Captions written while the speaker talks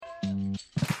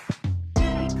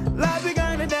Life be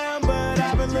kinda down, but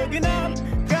I've been looking up.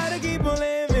 Gotta keep on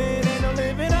living, ain't no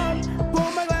living up.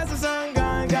 Pull my glass of sun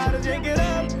gone, gotta drink it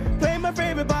up. Play my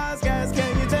favorite podcast,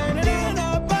 can you turn it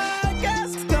up? DNR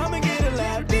podcast, come and get a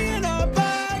laugh. DNR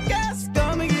podcast,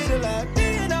 come and get a laugh.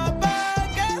 DNR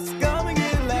podcast, come and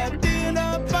get a laugh.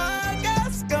 DNR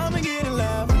podcast, come and get a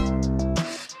laugh.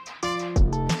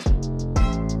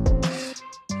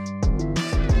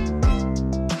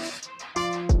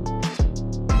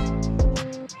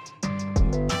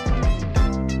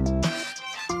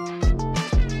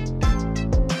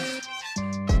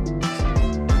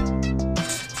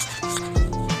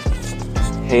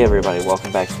 Hey everybody,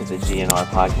 welcome back to the GNR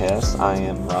podcast. I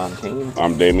am Ron Kane.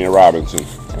 I'm Damian Robinson.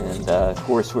 And of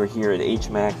course we're here at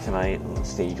HMAC tonight on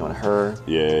stage on Her.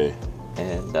 Yeah.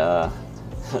 And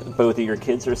both of your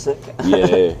kids are sick?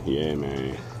 Yeah,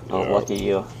 man. Oh, lucky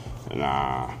you.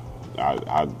 Nah,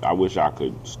 I wish I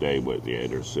could stay, but yeah,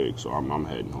 they're sick, so I'm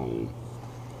heading home.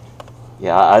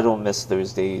 Yeah, I don't miss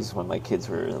those days when my kids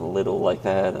were little like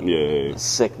that. And Yeah.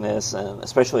 sickness, and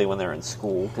especially when they're in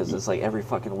school, because it's like every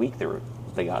fucking week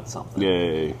they got something.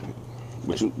 Yeah.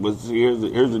 But here's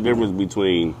the difference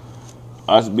between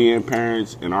us being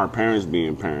parents and our parents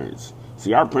being parents.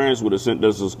 See, our parents would have sent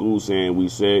us to school saying we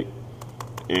sick,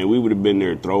 and we would have been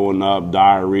there throwing up,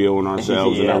 diarrhea on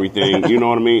ourselves and Yeah. everything. You know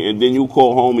what I mean? And then you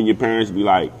call home and your parents be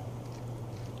like,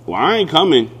 well, I ain't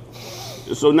coming.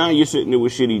 So now you're sitting there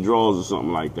with shitty drawers or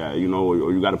something like that, you know,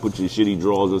 or you got to put your shitty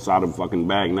drawers inside of a fucking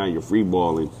bag. Now you're free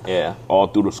balling all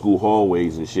through the school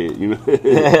hallways and shit, you know.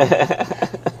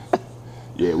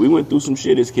 Yeah, we went through some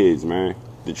shit as kids, man.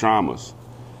 The traumas.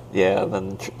 Yeah,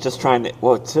 then just trying to,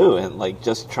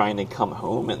 just trying to come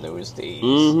home in those days.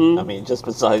 Mm-hmm. I mean, just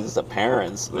besides the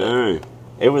parents, Hey.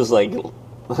 it was like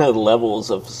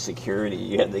levels of security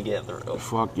you had to get through.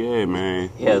 Fuck yeah, man.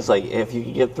 Yeah, it's like if you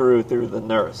could get through the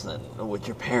nurse, then would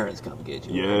your parents come get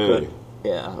you?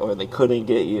 Yeah. Or they couldn't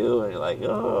get you, and you're like,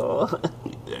 oh.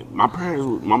 My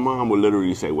mom would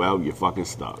literally say, well, you're fucking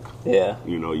stuck. Yeah.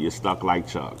 You know, you're stuck like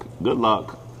Chuck. Good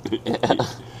luck.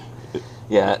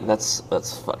 Yeah, that's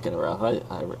fucking rough.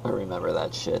 I remember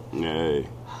that shit. Yeah.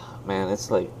 Man,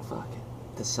 it's like, fuck,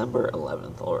 December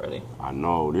 11th already. I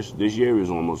know. This year is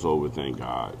almost over, thank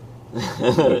God.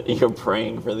 You're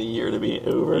praying for the year to be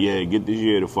over? Yeah, get this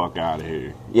year the fuck out of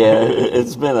here. Yeah,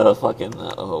 it's been a fucking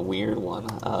weird one.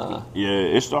 Yeah,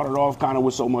 it started off kind of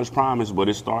with so much promise, but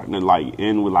it's starting to like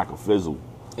end with like a fizzle.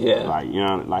 Yeah. Like, you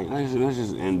know, like let's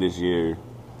just end this year.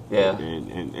 Yeah.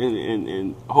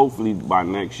 And hopefully by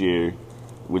next year,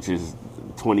 which is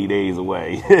 20 days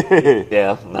away.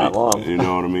 Yeah, not long. You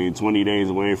know what I mean? 20 days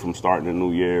away from starting a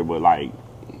new year, but like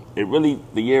the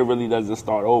year really doesn't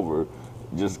start over.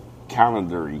 Just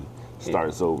calendary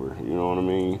starts over. You know what I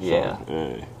mean? Yeah.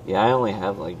 So, yeah, I only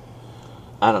have like,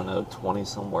 I don't know, 20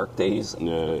 some work days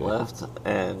left.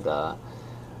 And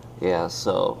yeah,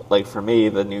 so like for me,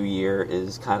 the new year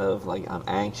is kind of like I'm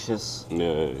anxious.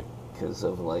 Yeah. Because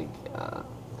of like,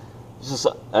 just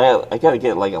I gotta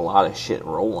get like a lot of shit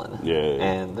rolling. Yeah.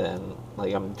 And then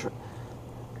like I'm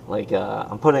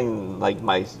putting like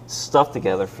my stuff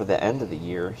together for the end of the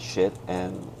year shit,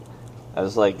 and I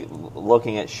was like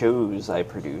looking at shows I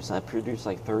produce. I produced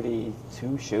like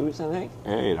 32 shows, I think.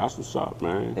 Hey, that's what's up,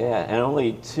 man. Yeah, and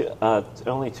only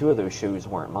two of those shows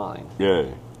weren't mine. Yeah.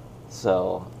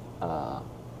 So.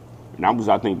 And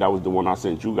I think that was the one I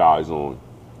sent you guys on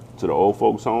to the old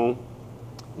folks home.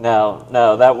 No,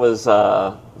 that was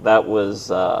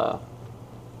the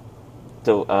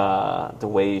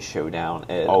Way Showdown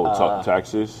at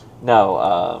Texas.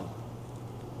 No,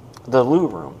 the Lou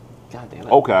Room. God damn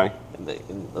it. Okay.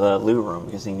 The Lou Room,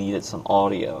 because he needed some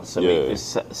audio, so we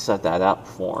just set that up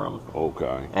for him.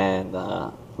 Okay. And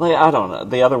like I don't know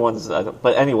the other ones,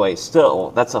 but anyway,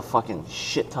 still that's a fucking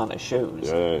shit ton of shows.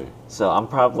 Yeah. So I'm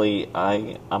probably not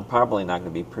going to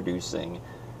be producing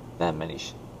that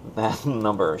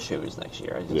number of shows next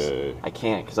year. I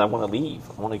can't, because I want to leave.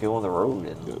 I want to go on the road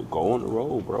and go on the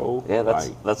road, bro. Yeah,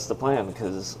 that's the plan,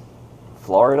 because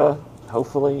Florida,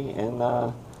 hopefully in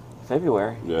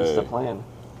February is the plan.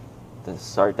 To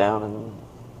start down and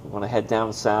want to head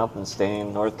down south and stay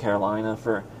in North Carolina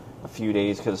for a few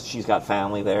days because she's got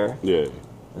family there. Yeah.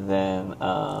 Then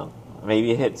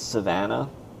maybe hit Savannah.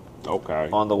 Okay.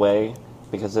 On the way,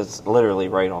 because it's literally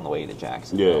right on the way to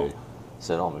Jacksonville. Yeah.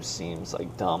 So it almost seems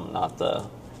like dumb not to.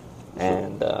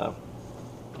 And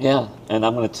yeah, and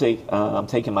I'm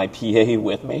taking my PA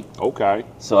with me. Okay.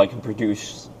 So I can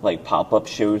produce like pop-up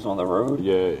shows on the road.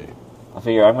 Yeah. I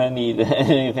figure I'm gonna need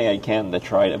anything I can to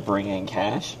try to bring in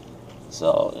cash.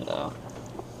 So, you know.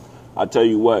 I tell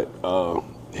you what,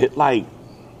 hit like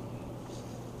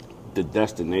the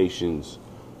destinations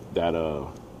that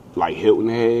like Hilton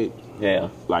Head. Yeah.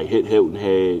 Like hit Hilton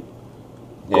Head.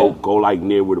 Go like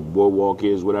near where the boardwalk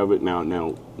is, whatever.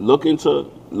 Now look into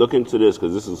this,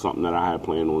 because this is something that I had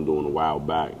planned on doing a while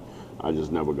back. I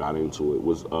just never got into it.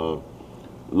 Was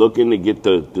looking to get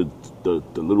the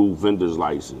little vendor's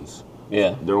license.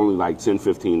 Yeah. They're only like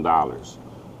 $10-15.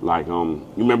 Like you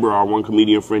remember our one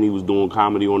comedian friend? He was doing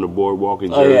comedy on the boardwalk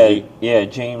in Jersey. Yeah,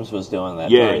 James was doing that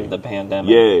during the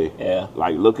pandemic. Yeah.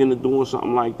 Like look into doing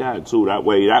something like that too. That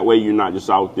way you're not just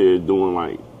out there doing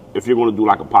like, if you're going to do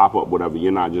like a pop-up, whatever,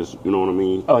 you're not just, you know what I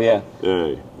mean? Oh, yeah.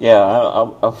 Yeah. Yeah,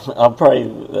 I'll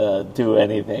probably do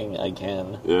anything I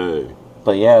can. Yeah.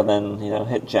 But yeah, then,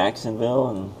 hit Jacksonville,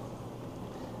 and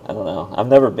I don't know. I've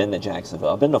never been to Jacksonville.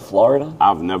 I've been to Florida.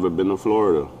 I've never been to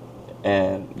Florida.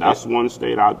 And that's one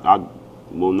state I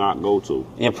will not go to.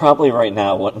 Yeah, probably right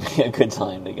now wouldn't be a good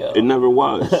time to go. It never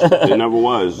was. It never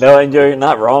was. No, and you're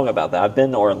not wrong about that. I've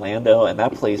been to Orlando, and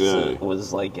that place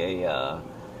was like a...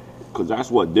 Because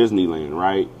that's what, Disneyland,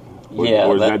 right?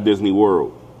 Or is that Disney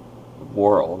World?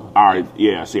 World. All right,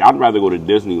 yeah. See, I'd rather go to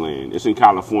Disneyland. It's in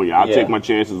California. I'll take my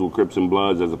chances with Crips and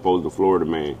Bloods as opposed to Florida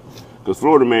Man. Because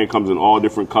Florida Man comes in all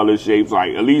different colors, shapes.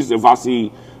 Like, at least if I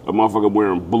see a motherfucker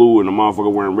wearing blue and a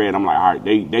motherfucker wearing red, I'm like, all right,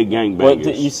 they gangbangers.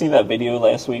 Did you see that video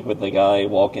last week with the guy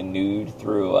walking nude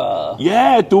through...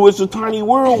 Yeah, through It's a Tiny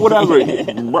World, whatever.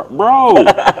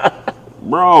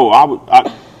 Bro,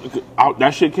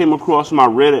 that shit came across my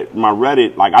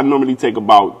Reddit. Like, I normally take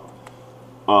about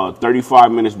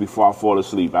 35 minutes before I fall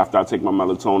asleep. After I take my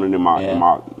melatonin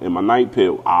in my night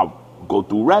pill, I'll go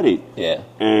through Reddit. Yeah.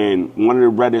 And one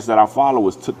of the Reddits that I follow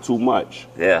was Took Too Much.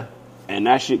 Yeah. And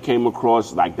that shit came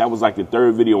across, like, that was like the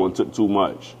third video on Took Too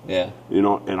Much. Yeah.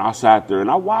 And I sat there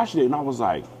and I watched it and I was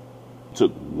like,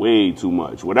 took way too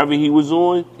much. Whatever he was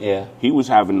on, he was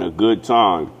having a good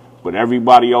time. But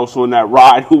everybody else on that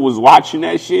ride who was watching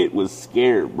that shit was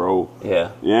scared, bro.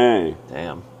 Yeah. Yeah.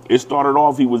 Damn. It started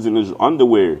off, he was in his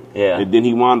underwear. Yeah. And then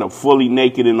he wound up fully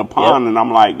naked in the pond. And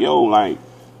I'm like, yo, like,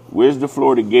 where's the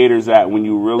Florida Gators at when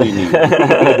you really need them?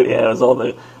 Yeah, it was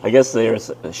all I guess there's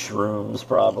shrooms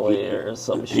probably or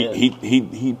some shit.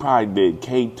 He probably did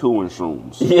K2 and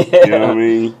shrooms. Yeah. You know what I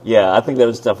mean? Yeah, I think that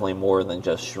was definitely more than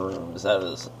just shrooms. That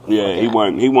was... Yeah, he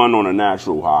wasn't on a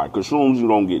natural high. Because shrooms you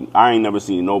don't get... I ain't never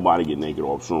seen nobody get naked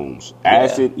off shrooms.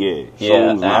 Acid,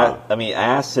 shrooms, I mean,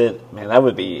 acid, man, that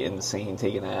would be insane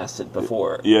taking acid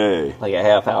before. Yeah. Like a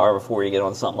half hour before you get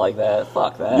on something like that.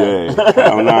 Fuck that. Yeah,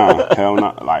 hell nah. Hell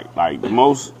nah. Like the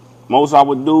most I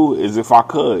would do is, if I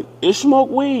could, is smoke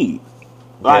weed.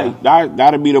 Like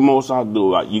that'd be the most I'd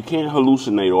do. Like, you can't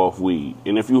hallucinate off weed,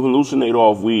 and if you hallucinate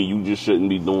off weed, you just shouldn't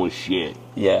be doing shit.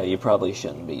 Yeah, you probably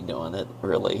shouldn't be doing it,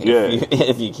 really. Yeah.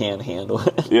 If you can't handle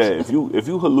it. Yeah, if you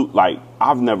like,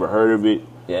 I've never heard of it.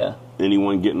 Yeah.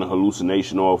 Anyone getting a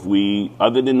hallucination off weed,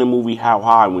 other than the movie How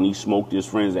High, when he smoked his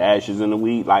friend's ashes in the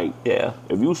weed. Like,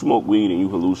 if you smoke weed and you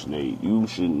hallucinate, you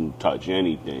shouldn't touch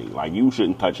anything. Like, you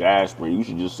shouldn't touch aspirin. You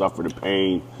should just suffer the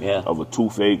pain of a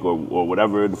toothache or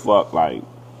whatever the fuck. Like,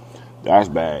 that's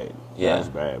bad. Yeah. That's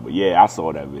bad. But yeah, I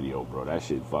saw that video, bro. That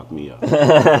shit fucked me up.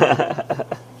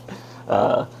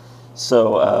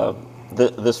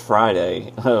 This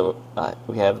Friday,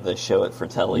 we have the show at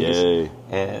Fratelli's. Yeah.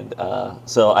 And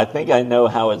so I think I know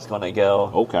how it's going to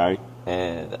go. Okay.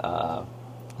 And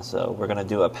so we're going to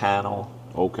do a panel.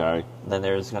 Okay. Then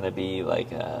there's going to be like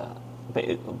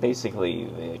basically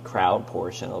the crowd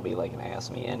portion will be like an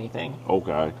Ask Me Anything.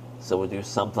 Okay. So we'll do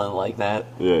something like that.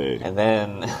 Yeah. And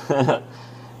then...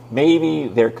 Maybe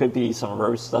there could be some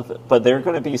roast stuff, but there are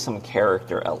going to be some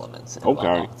character elements involved.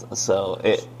 Okay. So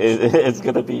it's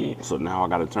going to be... So now I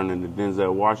got to turn into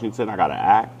Denzel Washington? I got to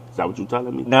act? Is that what you're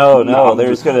telling me? No,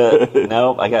 there's going to...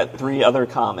 No, I got 3 other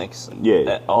comics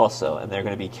also, and they're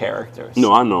going to be characters.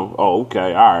 No, I know. Oh,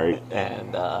 okay. All right.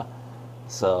 And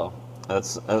so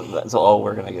that's all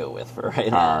we're going to go with for right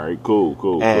now. All right.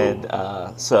 Cool. And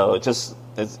so just...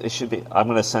 It should be. I'm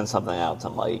gonna send something out to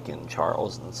Mike and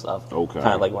Charles and stuff. Okay.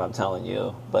 Kind of like what I'm telling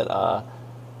you, but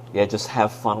just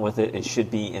have fun with it. It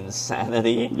should be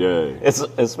insanity. Yeah. It's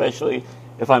especially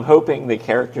if I'm hoping the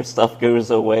character stuff goes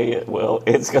away. It will.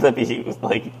 It's gonna be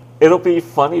like it'll be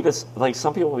funny to like.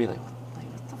 Some people will be like,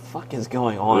 "What the fuck is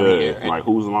going on here?" And, like,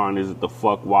 whose line is it? The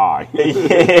fuck why?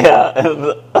 Yeah. And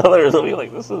the others will be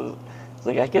like, "This is." It's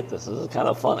like, I get this. This is kind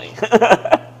of funny.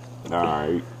 All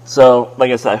right. So,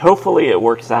 like I said, hopefully it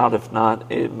works out. If not,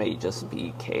 it may just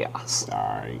be chaos. All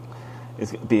right.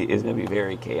 It's gonna be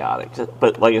very chaotic.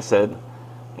 But like I said,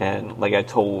 and like I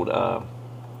told,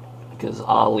 because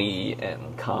Ali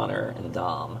and Connor and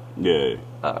Dom,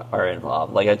 are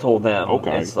involved. Like I told them,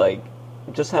 it's like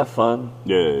just have fun.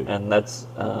 Yeah. And that's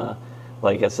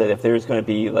like I said, if there's going to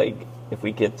be like, if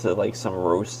we get to like some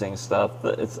roasting stuff,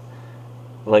 that it's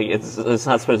like it's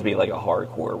not supposed to be like a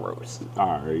hardcore roast.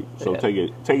 All right. So take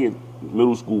it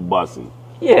middle school busing.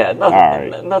 Yeah, nothing. All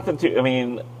right. Nothing too. I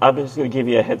mean, I'm just going to give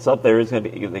you a heads up. There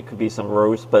could be some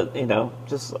roast, but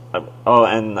just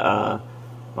and I'll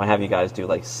have you guys do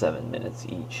like 7 minutes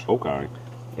each. Okay.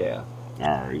 Yeah.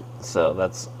 All right. So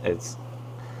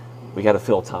we got to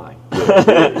fill time.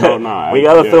 No, we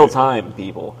got to fill time,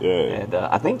 people. Yeah. And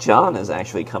I think John is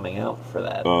actually coming out for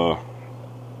that.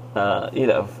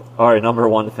 Our number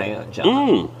one fan,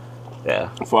 John. Yeah.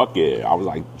 Fuck yeah. I was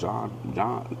like, John.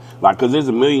 Like, because there's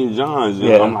a million Johns.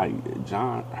 And I'm like,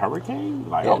 John Hurricane?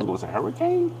 Like, I was going to say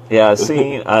Hurricane? Yeah,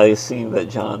 I seen that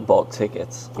John bought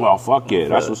tickets. Well, fuck yeah.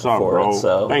 That's what's up, bro.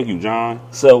 So. Thank you, John.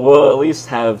 So we'll at least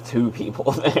have 2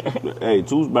 people there. Hey,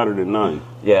 2's better than none.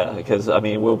 Yeah, because, I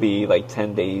mean, we'll be like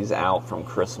 10 days out from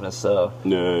Christmas, so.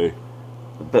 Yeah.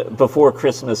 But before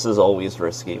Christmas is always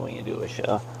risky when you do a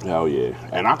show. Hell yeah.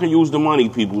 And I can use the money,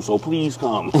 people, so please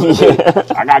come.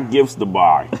 I got gifts to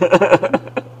buy.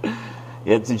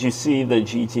 Yeah, did you see the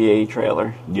GTA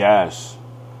trailer? Yes.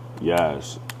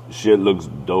 Shit looks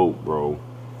dope, bro.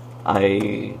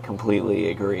 I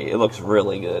completely agree. It looks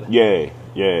really good. Yeah.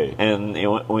 And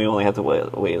we only have to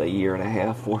wait a year and a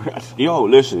half for it. Yo,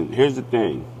 listen, here's the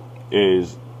thing.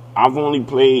 Is I only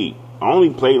played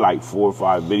like 4 or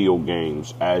 5 video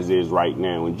games as is right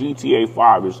now, and GTA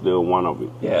 5 is still one of it.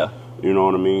 Yeah. You know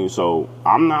what I mean? So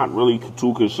I'm not really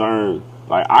too concerned.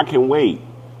 Like, I can wait,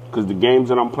 because the games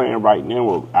that I'm playing right now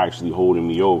are actually holding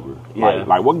me over. Yeah.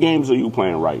 Like what games are you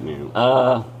playing right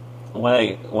now?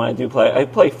 When I do play, I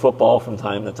play football from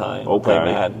time to time. Okay. Play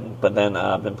Madden, but then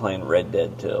I've been playing Red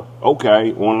Dead too.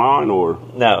 Okay, online or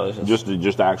no? It's just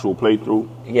the actual playthrough.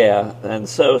 Yeah, and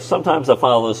so sometimes I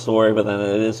follow the story, but then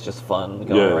it is just fun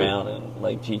going around and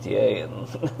like GTA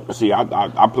and. See,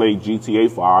 I play GTA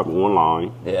 5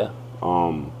 online. Yeah.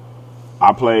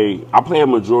 I play a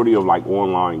majority of like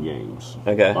online games.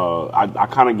 Okay. I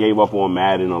kind of gave up on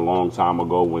Madden a long time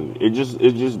ago when it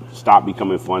just stopped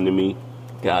becoming fun to me.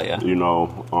 Got ya. You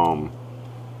know,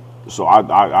 so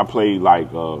I play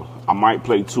like I might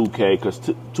play 2K because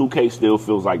 2K still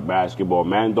feels like basketball.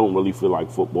 Madden don't really feel like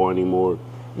football anymore.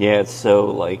 Yeah, it's so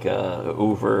like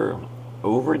overdone.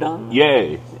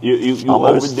 Yeah, you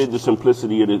overdid the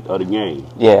simplicity of the game.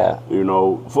 Yeah. You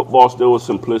know, football still a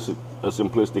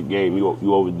simplistic game.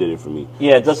 You overdid it for me.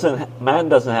 Yeah, Madden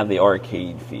doesn't have the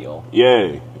arcade feel.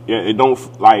 Yeah, it don't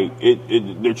like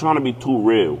it. They're trying to be too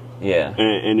real. Yeah.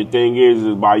 And the thing is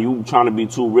by you trying to be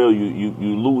too real, you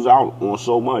lose out on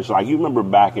so much. Like, you remember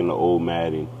back in the old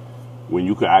Madden when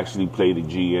you could actually play the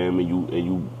GM and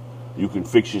you can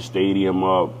fix your stadium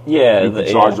up. Yeah. You can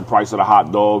charge the price of the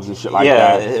hot dogs and shit like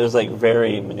that. Yeah, it was like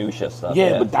very minutia stuff.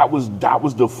 Yeah, but that was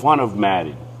the fun of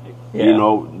Madden. Yeah. You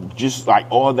know, just like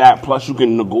all that. Plus, you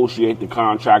can negotiate the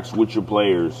contracts with your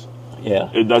players. Yeah.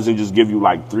 It doesn't just give you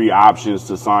like 3 options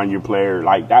to sign your player.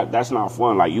 Like that's not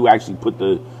fun. Like, you actually put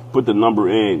the number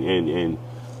in and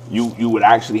you would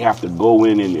actually have to go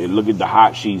in and look at the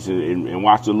hot sheets and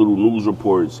watch the little news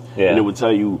reports. Yeah. And it would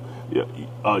tell you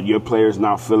your player's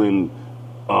not feeling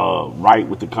right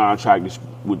with the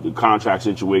contract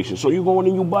situation. So you go in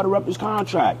and you butter up his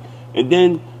contract. And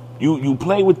then you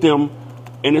play with them,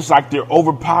 and it's like they're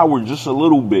overpowered just a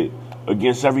little bit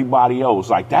against everybody else.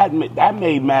 Like, that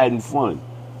made Madden fun.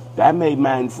 That made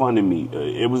Madden fun to me.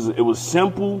 It was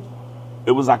simple.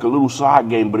 It was like a little side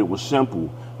game, but it was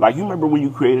simple. Like, you remember when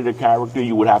you created a character,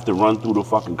 you would have to run through the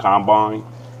fucking combine?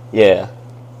 Yeah.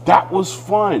 That was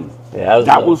fun. Yeah,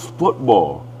 that was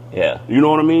football. Yeah. You know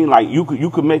what I mean? Like, you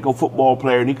could make a football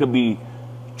player and he could be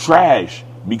trash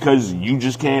because you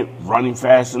just can't run him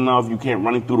fast enough. You can't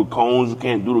run him through the cones. You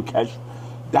can't do the catch.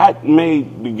 That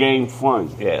made the game fun.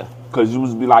 Yeah. Because it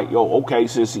was be like, yo, okay,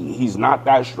 since he's not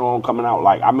that strong coming out.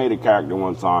 Like, I made a character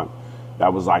one time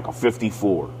that was like a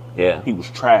 54. Yeah. He was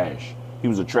trash. He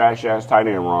was a trash-ass tight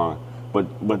end, Ron.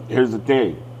 But here's the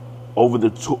thing. Over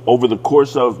the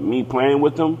course of me playing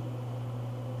with him,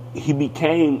 he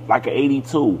became like an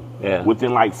 82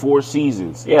 within like 4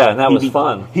 seasons. Yeah, and that was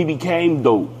fun. He became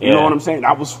dope. You know what I'm saying?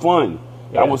 That was fun.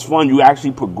 That was fun. You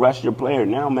actually progressed your player.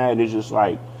 Now, man, it's just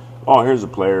like, oh, here's a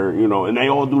player, you know, and they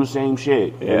all do the same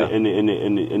shit. Yeah. And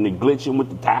the glitching with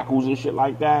the tackles and shit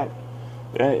like that.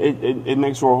 It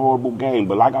makes for a horrible game.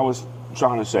 But like I was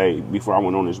trying to say before I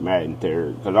went on this Madden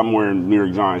tear, because I'm wearing New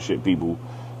York Giants shit, people.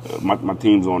 My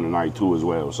team's on tonight too as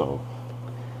well. So,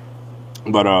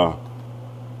 but I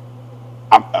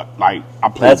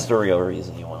play. That's the real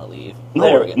reason you want to leave.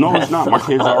 No, it's not. My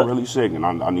kids are really sick, and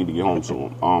I need to get home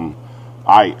soon.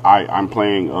 I'm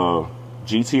playing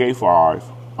GTA 5.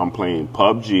 I'm playing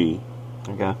PUBG.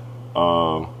 Okay.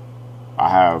 I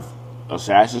have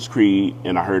Assassin's Creed,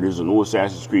 and I heard there's a new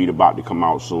Assassin's Creed about to come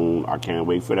out soon. I can't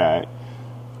wait for that.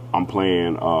 I'm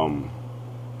playing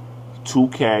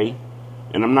 2K,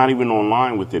 and I'm not even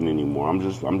online with it anymore. I'm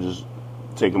just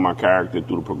taking my character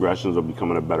through the progressions of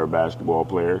becoming a better basketball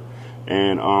player,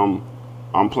 and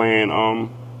I'm playing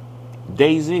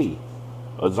DayZ,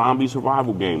 a zombie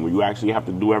survival game where you actually have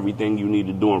to do everything you need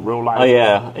to do in real life. Oh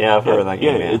yeah, I've heard of that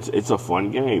game. Yeah, it's a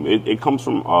fun game. It comes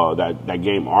from that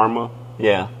game Arma.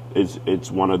 Yeah. It's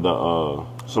one of the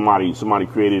somebody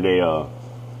created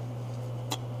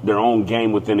their own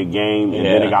game within a game, and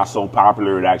then it got so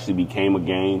popular it actually became a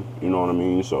game. You know what I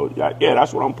mean? So yeah,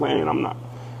 that's what I'm playing. I'm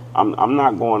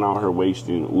not going out here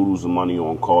wasting oodles of money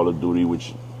on Call of Duty,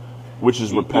 which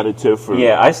is repetitive for.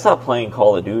 Yeah, I stopped playing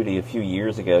Call of Duty a few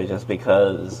years ago just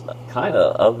because kind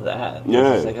of that.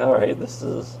 Yeah. It's like, all right, this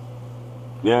is.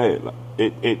 Yeah,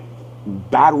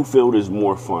 Battlefield is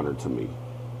more funner to me.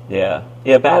 Yeah,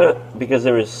 because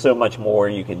there was so much more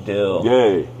you could do.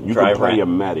 Yeah, you can play a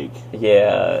medic.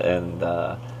 Yeah, and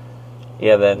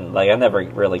then like I never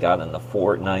really got into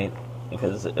Fortnite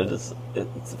because it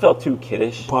felt too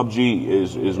kiddish. PUBG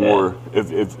is more.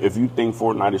 If you think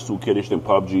Fortnite is too kiddish, then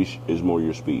PUBG is more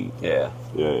your speed. Yeah.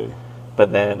 Yeah.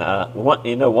 But then I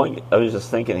was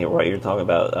just thinking here while you're talking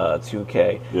about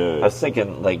 2K. Yeah. I was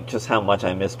thinking like just how much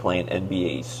I miss playing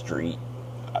NBA Street.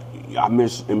 I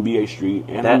miss NBA Street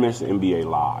and I miss NBA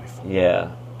Live.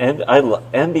 Yeah, and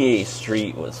NBA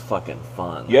Street was fucking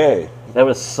fun. Yeah, that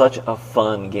was such a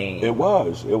fun game. It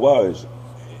was,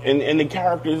 and the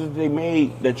characters that they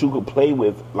made that you could play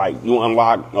with, like you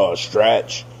unlock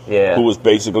Stretch, who was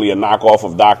basically a knockoff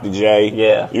of Dr. J.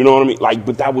 Yeah, you know what I mean. Like,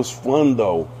 but that was fun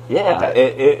though. Yeah,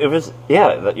 it was.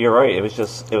 Yeah, you're right. It was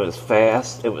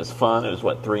fast. It was fun. It was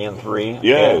 3-on-3.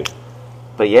 Yeah.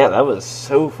 But yeah, that was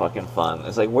so fucking fun.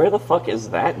 It's like, where the fuck is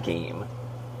that game?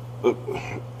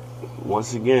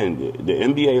 Once again, the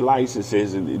NBA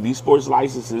licenses, these sports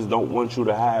licenses don't want you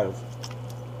to have.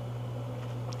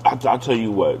 I'll tell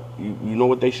you what. You know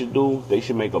what they should do? They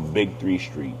should make a big 3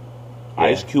 Street. Yeah.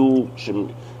 Ice Cube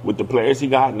should, with the players he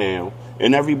got now,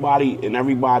 and everybody in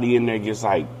there gets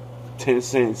like 10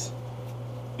 cents.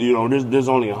 You know, there's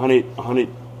only 100.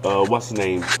 What's the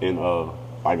name in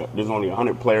like there's only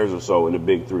 100 players or so in the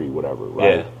big 3, whatever,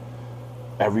 right? Yeah.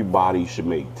 Everybody should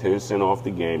make 10 cents off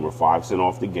the game or 5 cents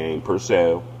off the game per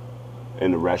sale,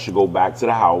 and the rest should go back to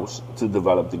the house to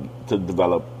develop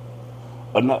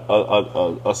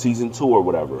a season 2 or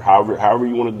whatever. However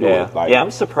you want to do it. Like, I'm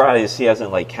surprised he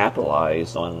hasn't like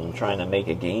capitalized on trying to make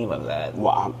a game of that.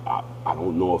 Well, I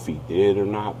don't know if he did or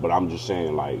not, but I'm just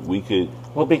saying like we could.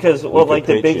 Well, because like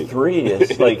the big 3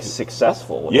 is like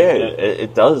successful. Yeah,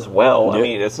 it does well. Yeah. I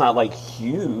mean, it's not like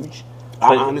huge.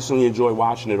 I honestly enjoy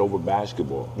watching it over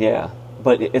basketball. Yeah,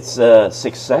 but it's a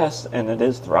success and it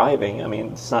is thriving. I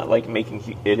mean, it's not like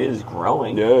it is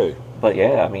growing. Yeah. But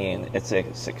yeah, I mean, it's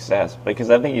a success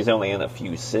because I think he's only in a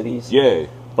few cities. Yeah.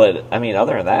 But I mean,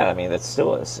 other than that, I mean, it's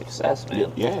still a success,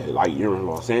 man. Yeah, like you're in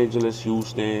Los Angeles,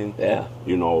 Houston. Yeah.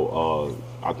 You know,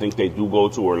 I think they do go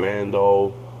to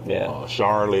Orlando. Yeah.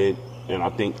 Charlotte, and I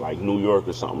think like New York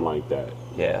or something like that.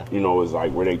 Yeah. You know, it's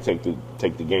like where they take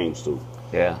the games to.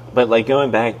 Yeah, but like going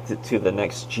back to the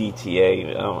next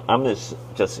GTA, I'm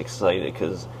just excited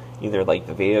because either like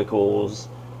the vehicles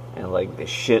and like the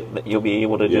shit that you'll be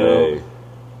able to do,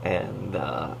 and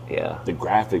the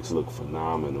graphics look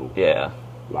phenomenal. Yeah,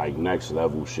 like next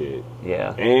level shit.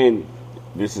 Yeah, and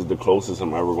this is the closest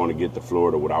I'm ever going to get to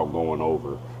Florida without going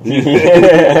over.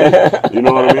 You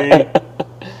know what I mean?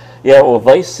 Yeah, well,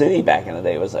 Vice City back in the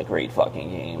day was a great fucking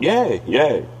game.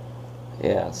 Yeah.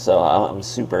 Yeah, so I'm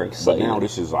super excited. But now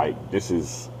this is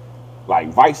like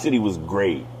Vice City was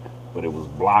great, but it was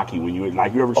blocky when you ever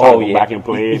try to go back and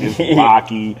play it. It's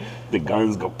blocky. The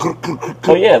guns go.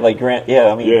 Oh yeah, like Grand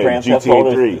Theft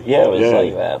Auto 3. Yeah, it was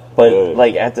like that. But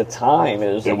like at the time,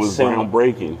 it was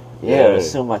groundbreaking. Yeah, it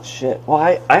was so much shit. Well,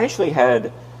 I actually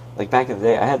had like back in the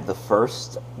day, I had the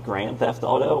first Grand Theft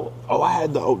Auto. Oh, I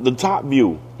had the top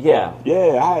view. Yeah.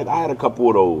 Yeah, I had a couple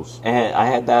of those. And I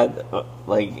had that,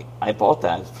 I bought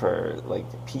that for,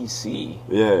 PC.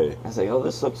 Yeah. I was like, oh,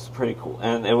 this looks pretty cool.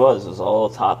 And it was all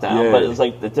top down. Yeah. But it was,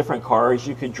 the different cars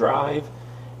you could drive.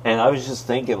 And I was just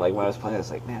thinking, when I was playing, I was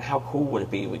like, man, how cool would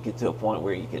it be if we get to a point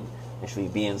where you could actually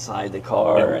be inside the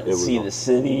car and see the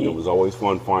city. It was always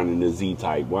fun finding the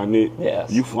Z-Type, wasn't it?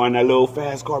 Yes. You find that little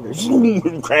fast car,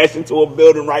 and crash into a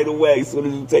building right away as soon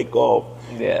as you take off.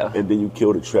 Yeah. And then you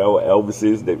kill the trail of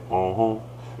Elvises.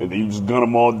 And then you just gun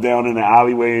them all down in the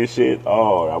alleyway and shit.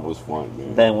 Oh, that was fun,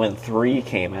 man. Then when 3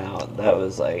 came out, that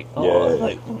was like,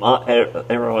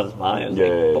 everyone's mind was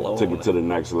like blown. Took it to the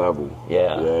next level.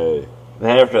 Yeah.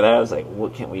 Then after that, I was like,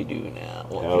 what can we do now?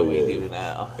 What can we do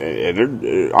now?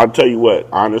 And I'll tell you what,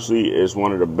 honestly, it's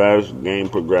one of the best game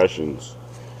progressions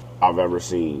I've ever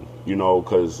seen. You know,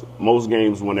 because most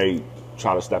games, when they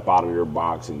try to step out of their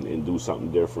box and do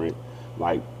something different,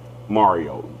 like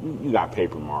Mario, you got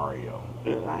Paper Mario.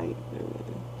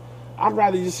 I'd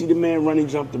rather just see the man run and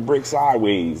jump the brick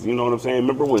sideways. You know what I'm saying?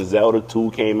 Remember when Zelda 2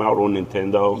 came out on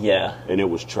Nintendo? Yeah. And it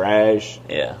was trash?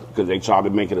 Yeah. Because they tried to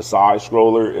make it a side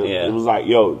scroller. It was like,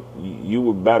 yo, you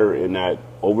were better in that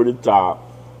over the top,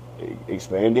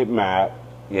 expanded map.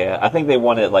 Yeah, I think they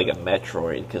wanted like a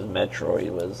Metroid because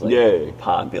Metroid was like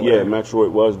popular. Yeah,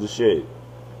 Metroid was the shit.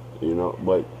 You know,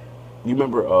 but you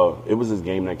remember it was this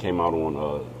game that came out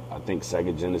on I think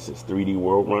Sega Genesis, 3D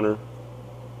World Runner.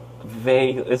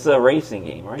 It's a racing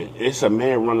game, right? It's a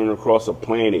man running across a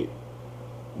planet,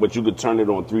 but you could turn it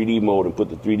on 3D mode and put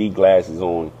the 3D glasses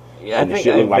on. Yeah, and the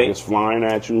shit look like it's flying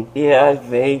at you. Yeah, I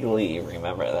vaguely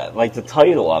remember that. Like the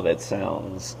title of it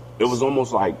sounds. It was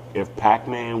almost like if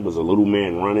Pac-Man was a little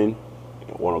man running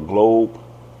on a globe,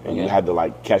 and you had to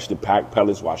like catch the Pac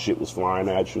pellets while shit was flying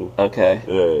at you.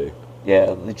 Okay.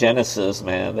 Yeah, the Genesis,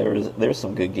 man. There's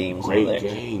some good games. Great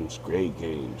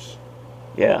games.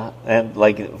 Yeah, and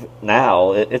like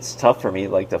now it's tough for me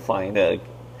like to find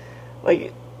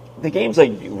like the games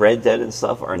like Red Dead and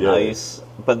stuff are nice,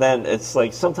 but then it's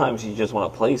like sometimes you just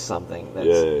want to play something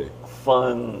that's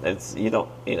fun. It's you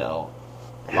don't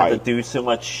have to do so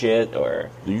much shit. Or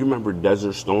do you remember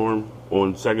Desert Storm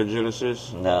on Sega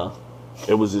Genesis? No.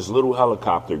 It was this little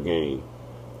helicopter game,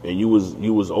 and you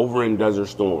was over in Desert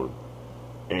Storm,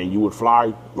 and you would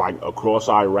fly like across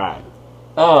Iraq.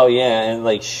 Oh yeah, and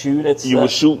like shoot at stuff. You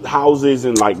would shoot houses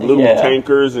and like little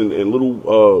tankers and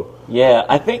little.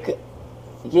 I think.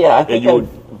 And you would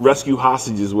rescue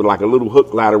hostages with like a little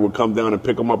hook ladder would come down and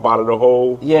pick them up out of the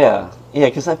hole. Yeah,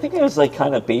 because I think it was like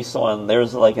kind of based on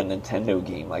there's like a Nintendo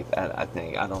game like that. I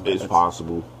think I don't know. It's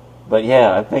possible. But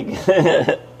yeah, I think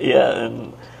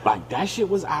and like that shit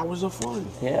was hours of fun.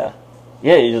 Yeah,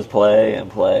 you just play, I'm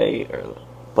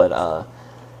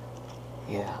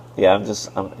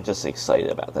just excited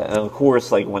about that. And of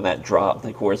course, like when that dropped,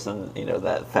 of course, then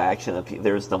that faction of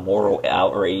there's the moral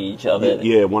outrage of it.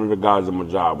 Yeah, one of the guys at my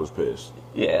job was pissed.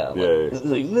 Yeah.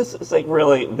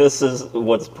 This is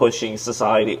what's pushing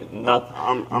society.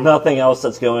 Nothing else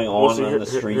that's going on in the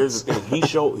streets. He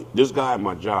showed this guy at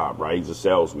my job, right? He's a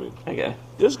salesman. Okay.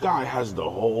 This guy has the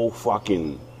whole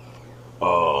fucking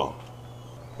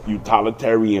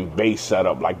utilitarian base set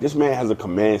up. Like this man has a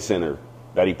command center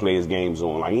that he plays games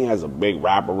on. Like he has a big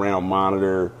wraparound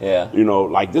monitor. Yeah.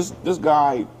 Like this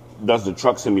guy does the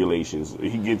truck simulations.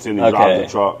 He gets in and drives the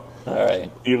truck. All right.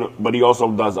 But he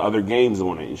also does other games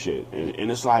on it and shit.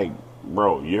 And it's like,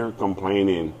 bro, you're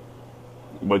complaining,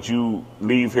 but you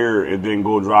leave here and then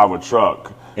go drive a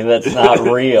truck. And that's not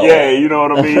real. Yeah, you know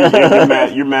what I mean?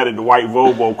 You're mad at the white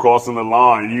Volvo crossing the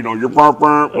line. You're burp.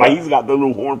 Like he's got the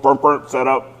little horn burp set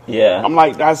up. Yeah. I'm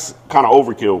like, that's kind of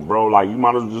overkill, bro. Like, you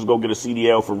might as well just go get a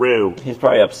CDL for real. He's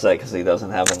probably upset because he doesn't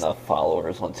have enough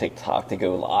followers on TikTok to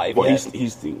go live. Well,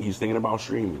 he's thinking about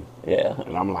streaming. Yeah.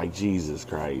 And I'm like, Jesus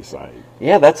Christ, like.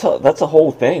 Yeah, that's a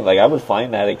whole thing. Like, I would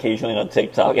find that occasionally on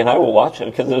TikTok, and I will watch it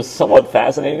because it was somewhat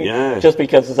fascinating. Yeah. Just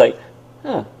because it's like,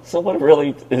 someone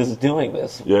really is doing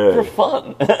this for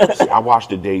fun. See, I watch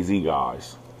the DayZ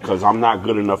guys because I'm not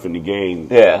good enough in the game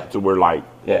to where, like,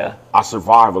 I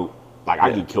survive.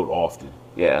 I get killed often.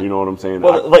 Yeah. You know what I'm saying?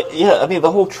 Well,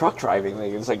 the whole truck driving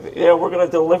thing. It's like, we're going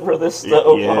to deliver this to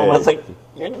Oklahoma. It's like,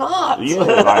 you're not.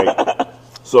 Yeah,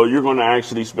 so you're going to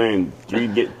actually spend 3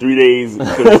 days,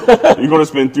 you're going to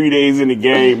spend 3 days in the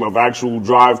game of actual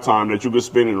drive time that you could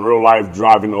spend in real life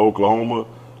driving to Oklahoma.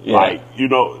 Yeah.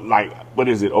 What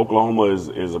is it? Oklahoma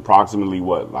is approximately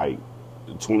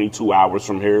 22 hours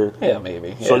from here? Yeah,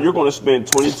 maybe. Yeah. So you're going to spend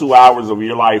 22 hours of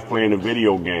your life playing a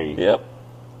video game. Yep.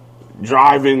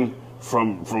 Driving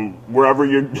from wherever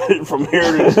you're from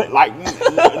here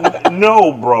to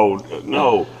no, bro,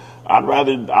 no. I'd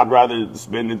rather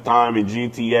spend the time in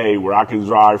GTA where I can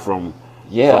drive from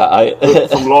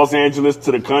from Los Angeles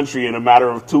to the country in a matter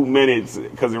of 2 minutes,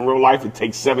 because in real life it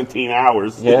takes 17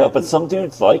 hours. Yeah, but some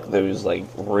dudes like those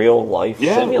real life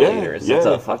simulators. Yeah. It's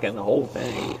a fucking whole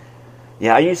thing.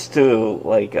 Yeah, I used to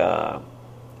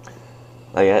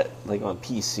on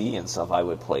PC and stuff, I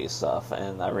would play stuff,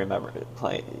 and I remember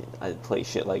I'd play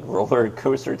shit like Roller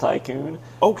Coaster Tycoon.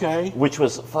 Okay. Which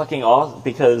was fucking awesome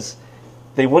because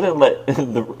they wouldn't let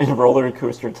in Roller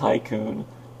Coaster Tycoon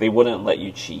they wouldn't let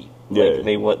you cheat. Yeah. Like,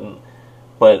 they wouldn't.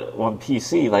 But on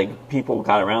PC, like, people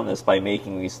got around this by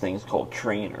making these things called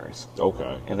trainers.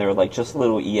 Okay. And they were like just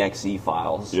little exe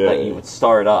files Yeah. that you would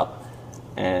start up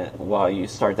and while you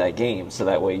start that game, so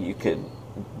that way you could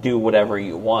do whatever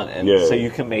you want, and Yeah. so you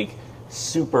can make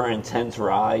super intense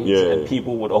rides, Yeah. and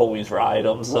people would always ride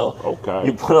them. So Okay.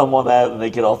 you put them on that, and they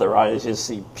get off the ride, and just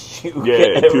see puke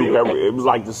Yeah, everywhere. it was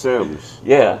like The Sims.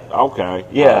 Yeah. Okay.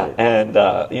 Yeah, Alright. and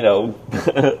you know,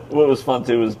 what was fun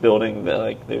too was building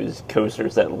those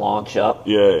coasters that launch up.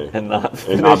 Yeah. and not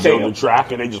And I finishing build the them.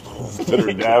 track and they just to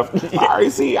their death. All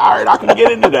right, I can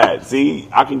get into that. See,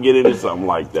 I can get into something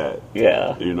like that.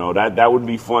 Yeah, You know, that would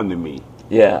be fun to me.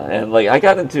 yeah, and like I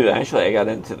got into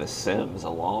The Sims a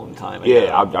long time ago.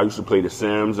 Yeah, I used to play The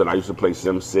Sims and I used to play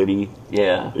Sim City.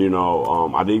 Yeah, You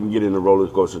know, I didn't get into Roller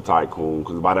Coaster Tycoon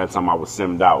because by that time I was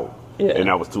simmed out. Yeah. And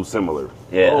that was too similar.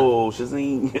 Yeah. Oh,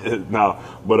 Shazam. No,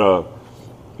 but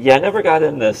yeah, I never got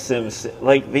into Sims.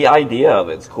 Like the idea of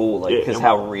it's cool, like because Yeah.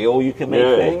 how real you can make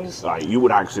things. like you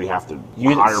would actually have to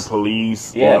You'd- hire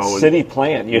police. Yeah, you know, city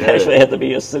plan. You'd Yeah. actually have to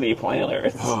be a city planner.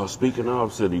 It's- Oh, speaking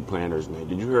of city planners, man,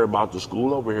 did you hear about the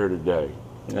school over here today?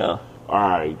 No. All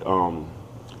right.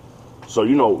 So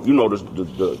you know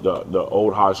the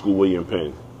old high school William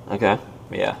Penn. Okay.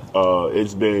 Yeah.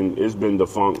 It's been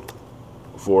defunct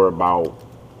for about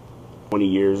 20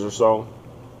 years or so.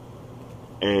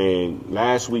 And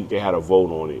last week they had a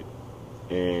vote on it,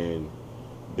 and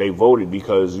they voted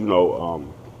because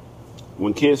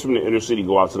when kids from the inner city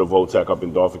go out to the VOTAC up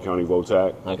in Dauphin County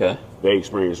VOTAC, Okay. they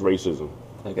experience racism.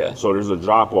 Okay. So there's a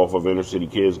drop off of inner city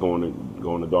kids going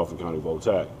to Dauphin County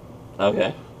VOTAC.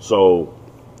 Okay. So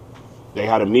they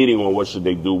had a meeting on what should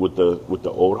they do with the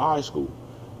old high school.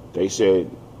 They said,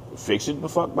 fix it the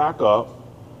fuck back up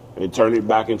and turn it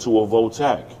back into a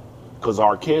VOTAC. Because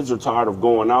our kids are tired of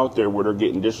going out there where they're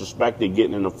getting disrespected,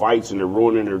 getting into fights, and they're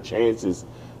ruining their chances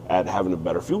at having a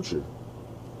better future.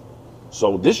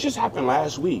 So this just happened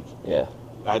last week Yeah.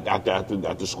 at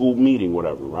the school meeting,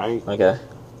 whatever, right? Okay.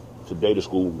 Today the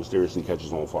school mysteriously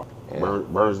catches on fire. Yeah.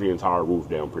 Burns the entire roof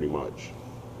down pretty much.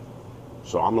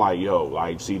 So I'm like, yo,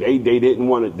 like, see, they didn't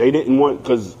want,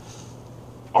 because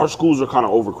our schools are kind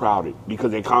of overcrowded because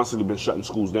they constantly been shutting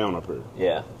schools down up here.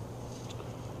 Yeah.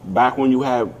 Back when you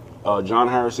had John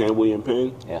Harris and William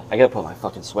Penn, Yeah. I gotta put my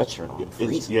fucking sweatshirt on. I'm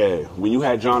freezing. when you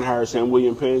had John Harris and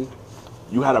William Penn,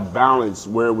 you had a balance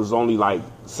where it was only like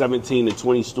 17 to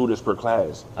 20 students per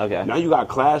class. Okay. Now you got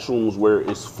classrooms where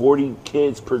it's 40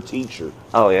 kids per teacher.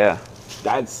 Oh yeah.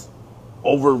 That's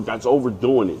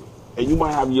overdoing it. And you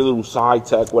might have your little side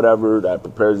tech, whatever, that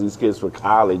prepares these kids for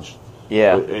college.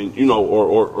 Yeah. And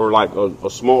or like a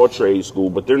small trade school,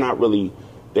 but they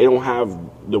don't have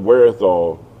the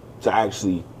wherewithal to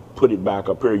actually put it back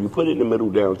up here. You put it in the middle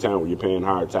downtown where you're paying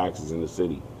higher taxes in the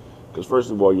city. Because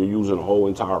first of all, you're using a whole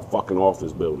entire fucking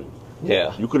office building.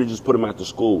 Yeah. You could have just put them at the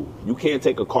school. You can't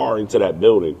take a car into that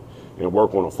building and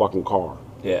work on a fucking car.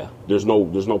 Yeah. There's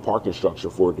no parking structure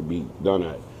for it to be done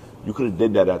at. You could have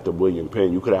did that at the William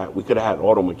Penn. We could have had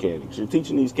auto mechanics. You're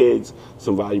teaching these kids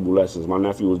some valuable lessons. My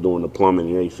nephew was doing the plumbing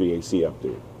and HVAC up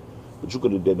there, but you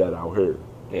could have did that out here.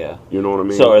 Yeah. You know what I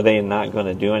mean? So are they not going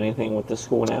to do anything with the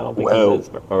school now?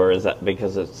 Or is that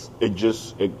because it's...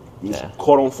 It Yeah.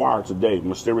 caught on fire today.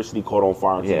 Mysteriously caught on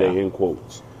fire today, Yeah. in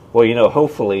quotes. Well,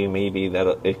 hopefully maybe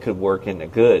that it could work into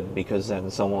good, because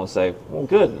then someone will say, well,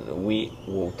 good, we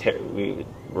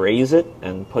raise it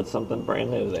and put something brand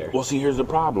new there. Well, see, here's the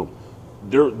problem.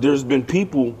 There's been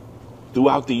people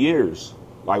throughout the years.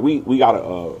 Like we got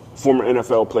a former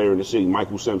NFL player in the city,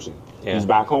 Michael Simpson. Yeah. He's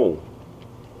back home.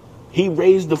 He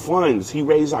raised the funds. He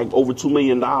raised like over $2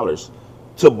 million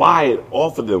to buy it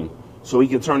off of them so he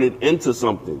can turn it into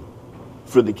something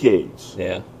for the kids.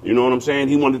 Yeah. You know what I'm saying?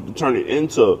 He wanted to turn it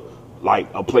into like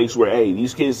a place where, hey,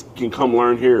 these kids can come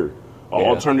learn here. An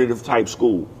alternative type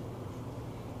school.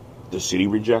 The city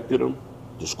rejected him.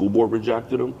 The school board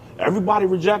rejected him. Everybody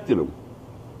rejected him.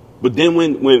 But then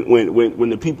when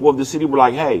the people of the city were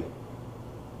like, hey,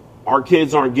 our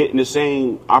kids aren't getting the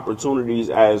same opportunities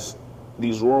as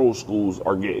these rural schools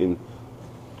are getting,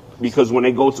 because when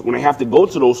they have to go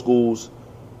to those schools,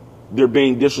 they're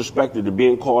being disrespected. They're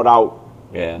being called out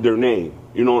their name.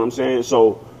 You know what I'm saying?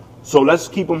 So let's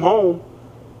keep them home,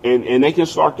 and they can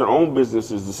start their own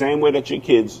businesses the same way that your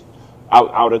kids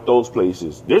out at those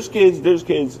places. There's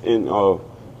kids in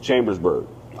Chambersburg.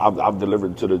 I've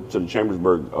delivered to the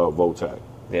Chambersburg VOTAC.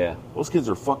 Yeah. Those kids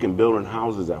are fucking building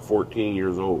houses at 14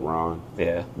 years old, Ron.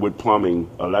 Yeah. With plumbing,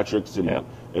 electricity,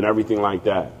 and everything like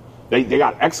that. They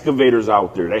got excavators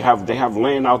out there. They have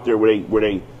land out there where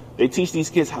they teach these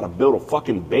kids how to build a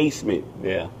fucking basement.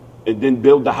 Yeah. and then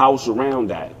build the house around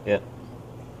that. Yeah.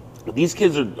 These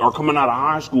kids are coming out of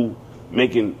high school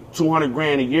making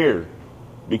 $200,000 a year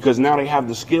because now they have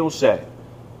the skill set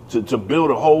to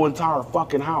build a whole entire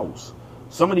fucking house.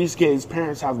 Some of these kids'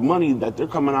 parents have money that they're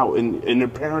coming out and their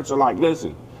parents are like,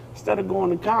 listen, instead of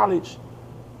going to college,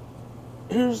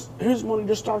 here's money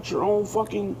to start your own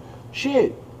fucking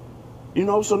shit. You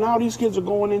know, so now these kids are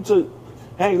going into,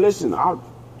 hey, listen, I'm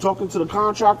talking to the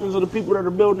contractors or the people that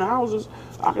are building the houses,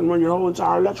 I can run your whole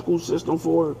entire electrical system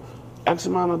for X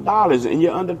amount of dollars, and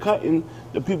you're undercutting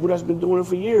the people that's been doing it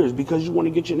for years because you want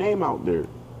to get your name out there.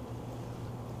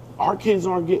 Our kids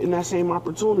aren't getting that same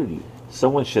opportunity.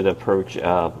 Someone should approach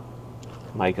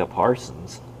Micah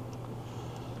Parsons.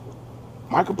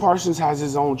 Micah Parsons has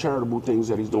his own charitable things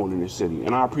that he's doing in this city,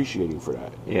 and I appreciate him for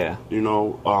that. Yeah. You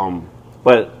know,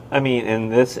 but I mean, in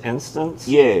this instance,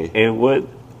 yeah, it would,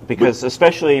 because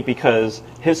especially because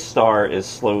his star is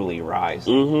slowly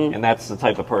rising, and that's the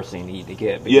type of person you need to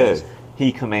get because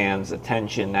he commands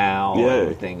attention now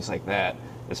and things like that.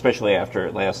 Especially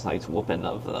after last night's whooping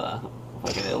of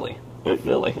fucking Philly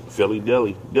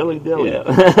Dilly. Yeah.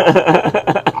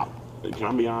 Can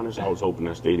I be honest? I was hoping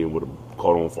that stadium would have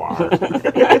caught on fire.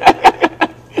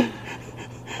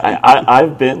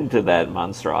 I've been to that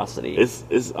monstrosity.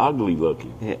 It's ugly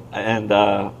looking. Yeah, and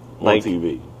like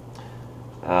TV.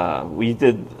 We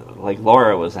did, like,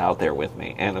 Laura was out there with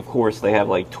me, and of course they have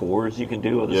like tours you can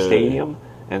do of the stadium,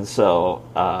 and so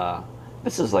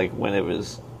this is like when it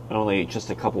was only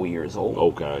just a couple years old.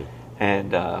 Okay.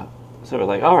 And so we're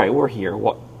like, all right, we're here.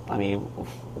 What? I mean,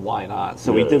 why not?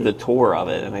 So we did the tour of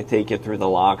it, and I take you through the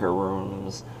locker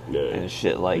rooms and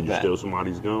shit like that. Did you steal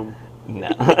somebody's gum? No.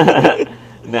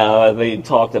 No, they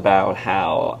talked about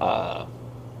how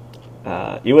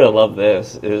you would have loved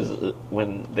this is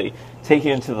when they take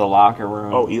you into the locker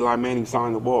room. Oh, Eli Manning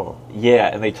signed the ball. Yeah,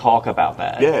 and they talk about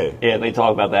that. Yeah, they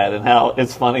talk about that and how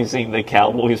it's funny seeing the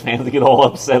Cowboys fans get all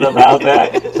upset about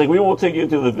that. It's like, we won't take you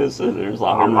to the visitors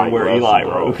locker room like, where Eli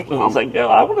wrote. I was like, yeah,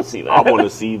 I want to see that. I want to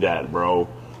see that, bro.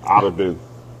 I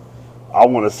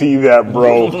want to see that,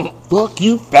 bro. Fuck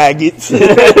you, faggots.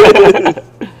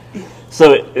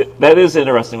 So that is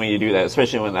interesting when you do that,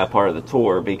 especially when that part of the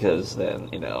tour, because then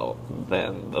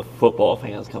then the football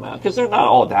fans come out because they're not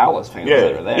all Dallas fans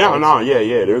that are there.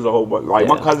 Yeah. There's a whole bunch. Like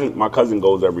my cousin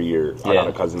goes every year. I got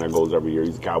a cousin that goes every year.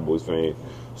 He's a Cowboys fan,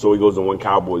 so he goes to one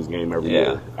Cowboys game every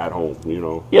year at home. You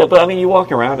know. Yeah, but I mean, you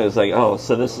walk around and it's like, oh,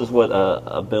 so this is what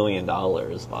 $1 billion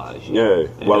buys you. Yeah.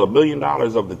 Well, $1 billion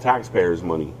of the taxpayers'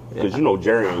 money, because you know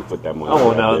Jerry ain't put that money.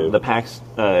 Oh no, the PAC's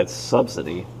it's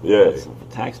subsidy. Yeah. It's the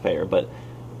taxpayer, but.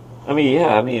 I mean,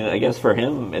 I guess for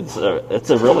him, it's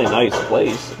a really nice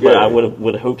place. But I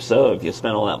would hope so if you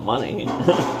spent all that money.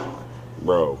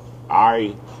 Bro, all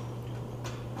right,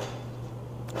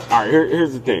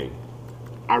 here's the thing.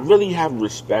 I really have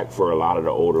respect for a lot of the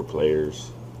older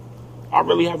players. I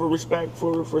really have a respect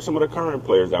for some of the current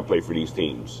players that play for these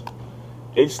teams.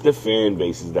 It's the fan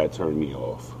bases that turn me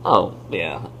off. Oh,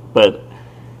 yeah. But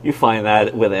you find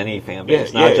that with any fan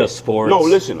base, not just sports. No,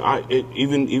 listen,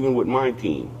 even with my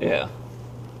team. Yeah.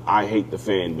 I hate the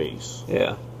fan base.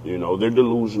 Yeah. You know, they're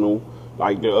delusional.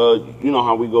 Like you know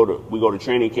how we go to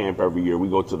training camp every year. We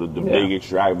go to the big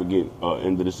extravagant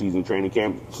end of the season training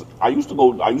camp. I used to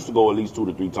go at least 2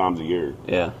 to 3 times a year.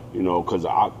 Yeah. You know, because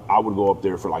I would go up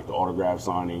there for like the autograph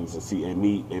signings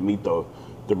and meet the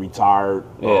retired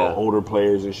older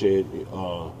players and shit.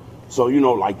 So, you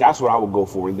know, like, that's what I would go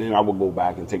for. And then I would go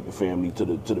back and take the family to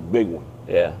the big one.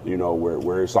 Yeah. You know,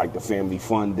 where it's like the family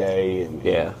fun day. And,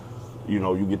 you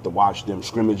know, you get to watch them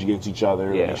scrimmage against each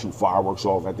other. Yeah. And shoot fireworks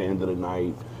off at the end of the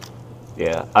night.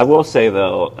 Yeah. I will say,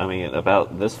 though, I mean,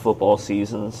 about this football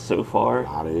season so far. A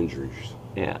lot of injuries.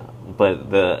 Yeah.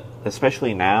 But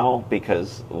especially now,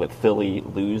 because with Philly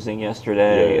losing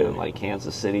yesterday and, like,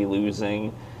 Kansas City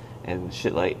losing and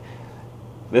shit, like,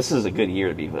 this is a good year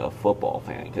to be a football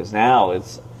fan because now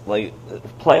it's like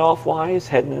playoff wise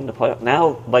heading into playoff.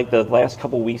 Now, like the last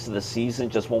couple weeks of the season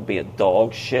just won't be a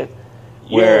dog shit.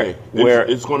 Where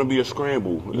it's going to be a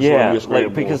scramble.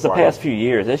 Like, because the past few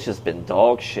years it's just been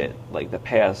dog shit. Like the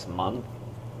past month,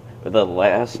 or the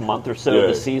last month or so of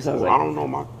the season. Well, I don't know.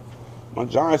 My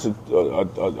Giants are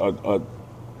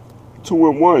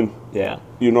 2-1. Yeah.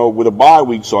 You know, with a bye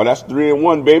week, so that's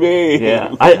 3-1, baby.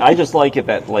 Yeah. I just like it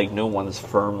that like no one's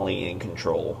firmly in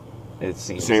control. It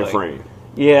seems San like. Fran.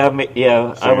 Yeah.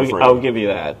 I would give you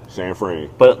that. San Fran.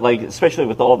 But like, especially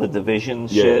with all the division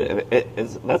shit,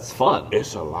 that's fun.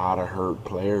 It's a lot of hurt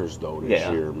players though this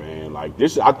year, man. Like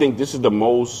this, I think this is the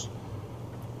most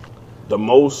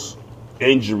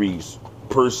injuries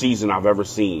per season I've ever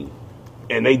seen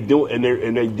And they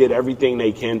did everything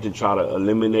they can to try to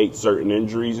eliminate certain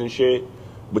injuries and shit.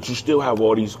 But you still have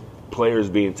all these players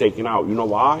being taken out. You know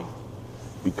why?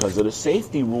 Because of the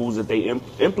safety rules that they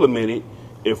implemented.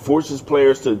 It forces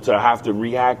players to have to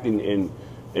react and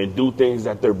do things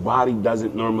that their body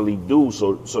doesn't normally do.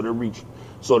 So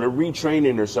they're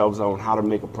retraining themselves on how to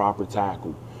make a proper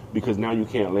tackle, because now you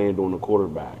can't land on the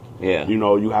quarterback. Yeah. You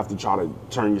know, you have to try to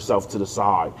turn yourself to the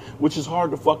side, which is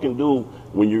hard to fucking do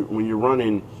when you're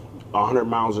running 100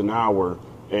 miles an hour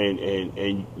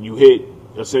and you hit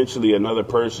essentially another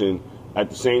person at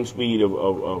the same speed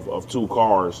of two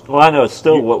cars. Well, I know it's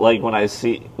still like when I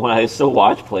still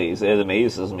watch plays, it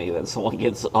amazes me that someone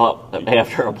gets up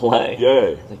after a play.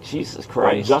 Yeah. Like, Jesus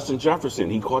Christ. Like Justin Jefferson,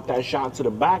 he caught that shot to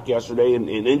the back yesterday and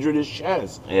injured his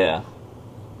chest. Yeah.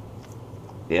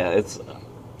 Yeah, it's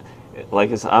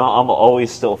like I'm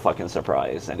always still fucking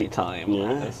surprised anytime.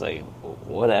 Yeah. It's like,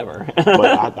 whatever.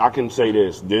 But I can say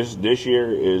this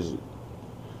year is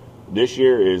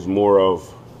more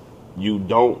of, you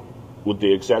don't, with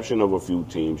the exception of a few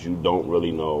teams, you don't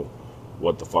really know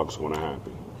what the fuck's going to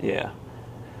happen. Yeah.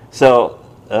 So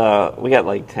we got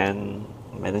like 10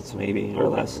 minutes maybe or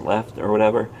less left or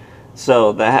whatever.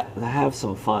 So to have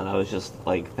some fun, I was just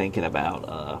like thinking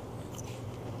about,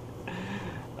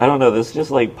 I don't know, this just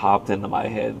like popped into my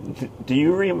head. Do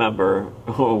you remember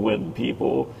when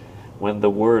the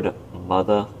word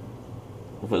mother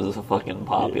was fucking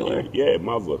popular? Yeah,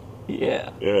 mother. Yeah.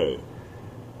 Yeah.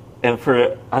 And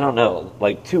for, I don't know,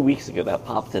 like 2 weeks ago that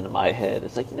popped into my head.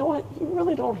 It's like, you know what? You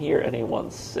really don't hear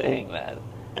anyone saying that.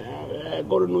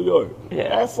 Go to New York.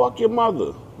 Yeah. Fuck your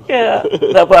mother. Yeah.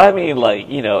 No, but I mean, like,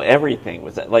 you know, everything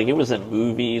was that. Like, it was in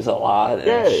movies a lot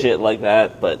and shit like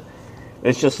that. But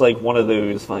it's just like one of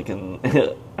those fucking,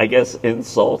 I guess,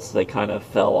 insults that kind of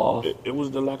fell off. It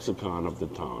was the lexicon of the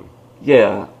time.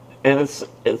 Yeah. And it's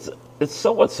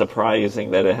somewhat surprising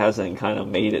that it hasn't kind of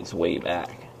made its way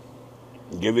back.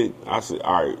 I said,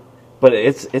 all right. But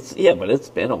it's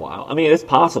been a while. I mean, it's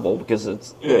possible because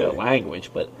it's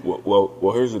language, but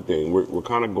well, here's the thing. We're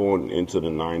kind of going into the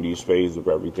 90s phase of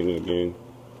everything again.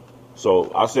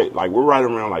 So I say, like, we're right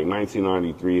around like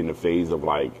 1993 in the phase of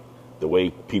like the way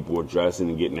people were dressing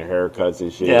and getting their haircuts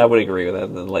and shit. Yeah, I would agree with that.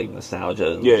 And like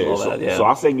nostalgia and all that. Yeah. So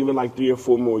I say, give it like 3 or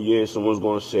 4 more years, someone's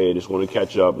going to say it. It's going to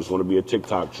catch up. It's going to be a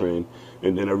TikTok trend,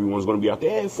 and then everyone's going to be out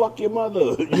there, hey, fuck your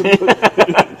mother.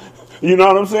 You know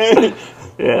what I'm saying?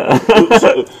 Yeah.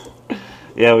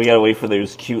 Yeah, we gotta wait for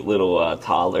those cute little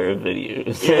toddler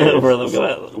videos. Yeah. For them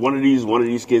going. One of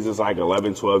these kids is like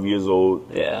 11, 12 years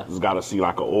old. Yeah. Has got to see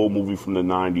like an old movie from the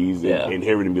 90s and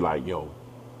hear it and be like, yo, I'm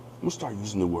gonna start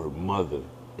using the word mother.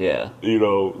 Yeah. You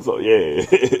know, so yeah.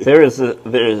 There's a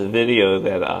video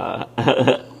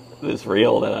that this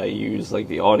reel that I use, like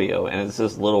the audio, and it's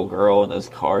this little girl in this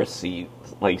car seat,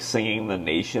 like singing the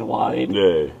Nationwide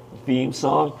theme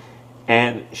song.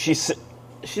 And she's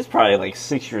probably like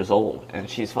 6 years old, and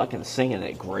she's fucking singing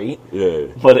it great. Yeah.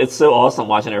 But it's so awesome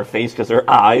watching her face because her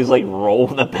eyes like roll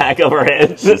in the back of her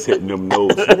head. She's hitting them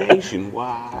notes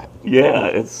nationwide. Yeah,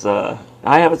 it's. I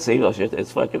haven't saved those shit.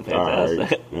 It's fucking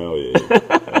fantastic. Oh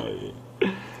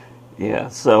yeah. Yeah.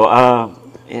 So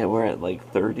we're at like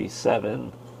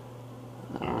 37.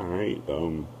 All right.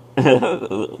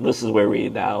 This is where we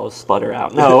now sputter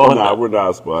out. No, we're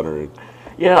not sputtering.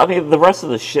 Yeah, I mean, the rest of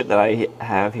the shit that I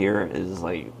have here is,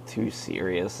 like, too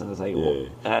serious. And it's like,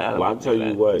 I'll tell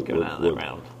you what.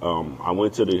 I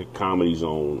went to the Comedy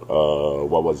Zone,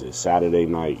 what was it, Saturday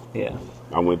night. Yeah.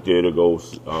 I went there to go,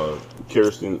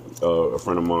 Kirsten, a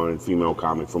friend of mine, female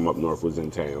comic from up north, was in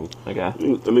town. Okay.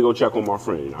 Let me go check on my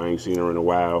friend. I ain't seen her in a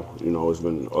while. You know, it's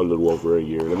been a little over a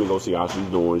year. Let me go see how she's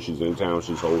doing. She's in town.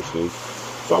 She's hosting.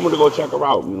 So I'm going to go check her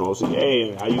out, you know, say,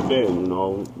 hey, how you been? You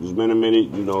know, it's been a minute,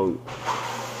 you know.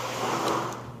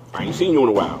 I ain't seen you in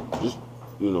a while. Just,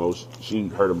 you know, she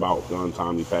heard about the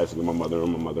untimely passing of my mother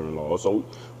and my mother-in-law. So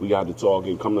we got to talk,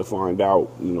 and come to find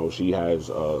out, you know, she has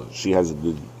a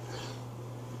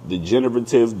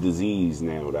degenerative disease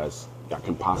now that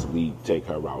can possibly take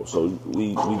her out. So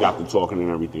we got to talking and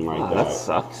everything like that. That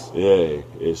sucks. Yeah,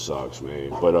 it sucks,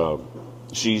 man. But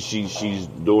she's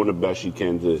doing the best she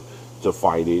can to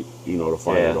fight it, you know, to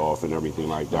fight it off and everything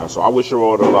like that. So I wish her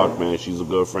all the luck, man. She's a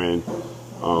good friend.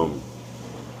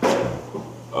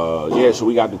 So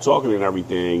we got to talking and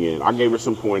everything, and I gave her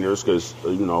some pointers because,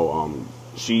 you know,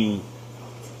 she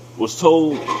was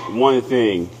told one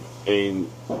thing, and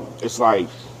it's like,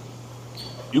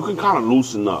 you can kind of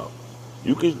loosen up.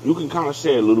 You can kind of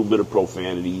say a little bit of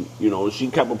profanity. You know, she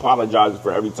kept apologizing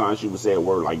for every time she would say a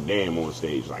word like damn on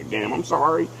stage. Like, damn, I'm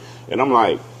sorry. And I'm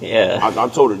like, I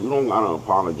told her, you don't got to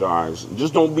apologize.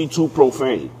 Just don't be too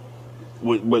profane.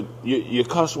 But your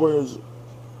cuss words,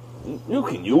 you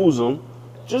can use them.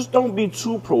 Just don't be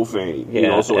too profane. Yeah, you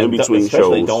know, so in between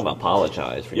especially shows, don't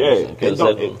apologize for yeah,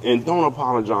 using, and don't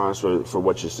apologize for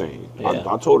what you're saying. Yeah.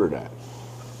 I told her that.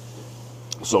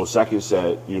 So second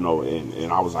set, you know,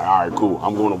 and I was like, all right, cool.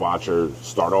 I'm going to watch her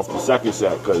start off the second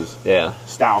set because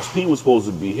Styles P was supposed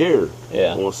to be here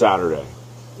on Saturday,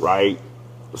 right?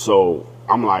 So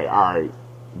I'm like, all right,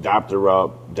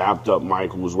 dapped up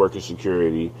Mike, who was working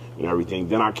security and everything.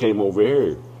 Then I came over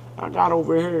here. I got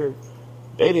over here.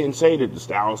 They didn't say that the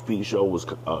Styles P show was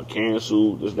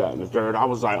canceled, this, that, and the third. I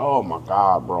was like, oh my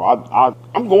God, bro,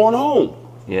 I'm going home.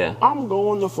 Yeah. I'm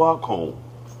going the fuck home.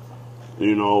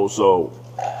 You know, so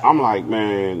I'm like,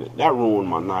 man, that ruined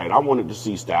my night. I wanted to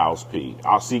see Styles P.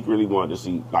 I secretly wanted to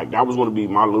see, like, that was going to be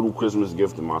my little Christmas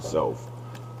gift to myself.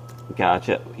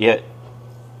 Gotcha. Yeah.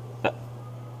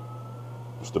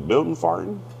 Is the building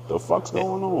farting? The fuck's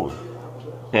going on?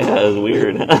 Yeah, it was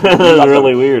weird. It was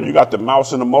really weird. You got the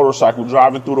mouse and the motorcycle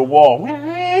driving through the wall.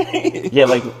 Yeah,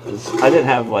 like, I didn't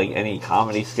have, like, any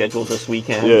comedy scheduled this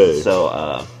weekend. Yeah.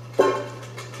 So,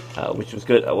 which was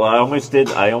good. Well,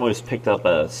 I almost picked up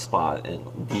a spot in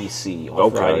D.C.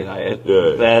 on Friday night.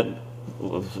 Yeah. That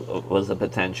was a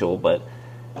potential, but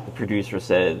the producer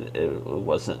said it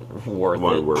wasn't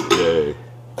worth it.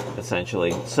 Yeah.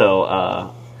 Essentially.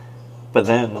 So, but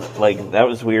then, like, that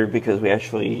was weird because me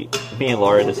and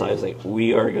Laura decided, like,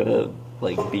 we are going to,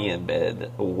 like, be in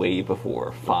bed way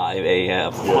before 5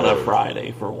 a.m. on a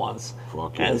Friday for once.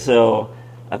 Fuck and yeah. so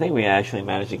I think we actually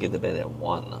managed to get to bed at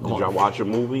 1. Did y'all watch a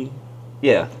movie?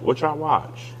 Yeah. What y'all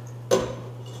watch?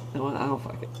 No, I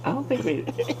don't think we...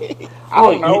 I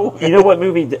don't know. You know what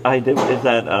movie I did? Is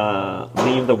that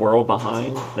Leave the World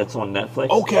Behind? That's on Netflix.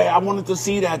 Okay, I wanted to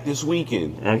see that this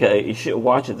weekend. Okay, you should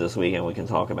watch it this weekend. We can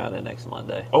talk about it next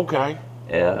Monday. Okay.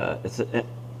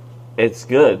 It's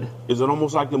good. Is it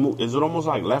almost like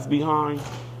Left Behind,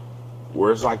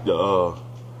 where it's like the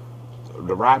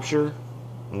Rapture?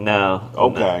 No.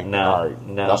 Okay. No. All right.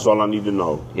 No. That's all I need to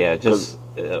know. Yeah. Just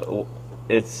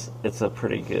it's a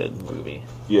pretty good movie.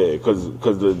 Yeah, because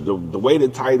the way the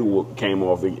title came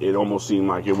off, it almost seemed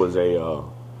like it was a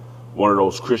one of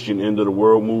those Christian end of the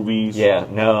world movies. Yeah.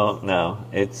 No.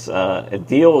 It's it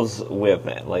deals with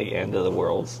like end of the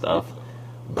world stuff,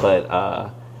 but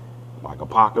like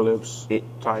apocalypse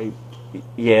type.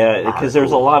 Yeah, because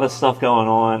there's a lot of stuff going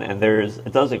on, and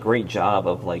it does a great job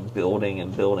of like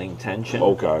building tension.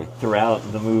 Okay.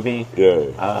 Throughout the movie.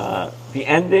 Yeah. The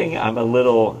ending, I'm a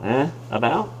little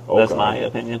about. Okay. That's my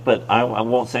opinion, but I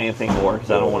won't say anything more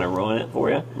because I don't want to ruin it for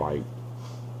you. Like,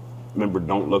 remember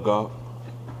Don't Look Up?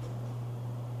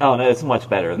 Oh no, it's much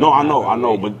better. No, I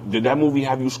know, but did that movie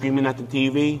have you screaming at the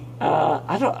TV?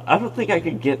 I don't think I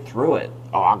could get through it.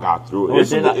 Oh, I got through it.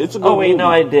 It's a good oh wait, movie. no,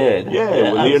 I did.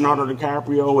 Yeah, with Leonardo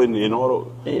DiCaprio and all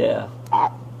the... Yeah.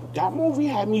 That movie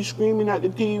had me screaming at the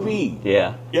TV.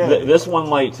 Yeah. Yeah. This one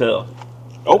might too.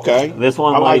 Okay. This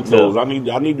one I like might too. those. I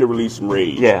need to release some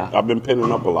rage. Yeah. I've been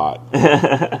pinning up a lot.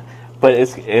 But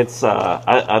it's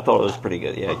I thought it was pretty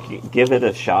good. Yeah, give it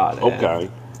a shot. Okay.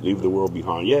 Leave the World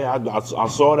Behind. Yeah, I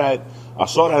saw that. I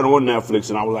saw that on Netflix,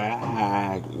 and I was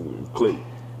like, click.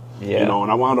 Yeah. You know,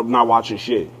 and I wound up not watching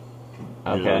shit.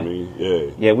 Okay. You know what I mean?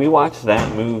 Yeah. Yeah, we watched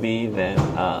that movie. Then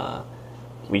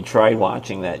we tried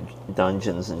watching that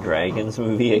Dungeons and Dragons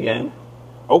movie again.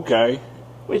 Okay.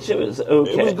 Which it was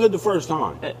okay. It was good the first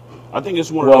time. I think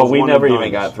it's one of well, those. we one never and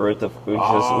even dones. got through it. We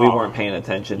weren't paying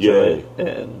attention to it,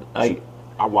 and I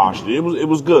watched it. It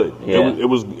was good. Yeah. It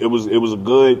was a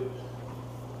good.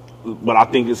 But I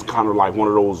think it's kind of like one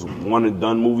of those one and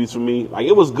done movies for me. Like,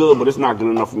 it was good, but it's not good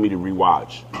enough for me to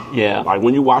rewatch. Yeah. Like,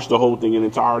 when you watch the whole thing in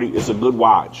entirety, it's a good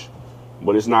watch,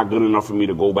 but it's not good enough for me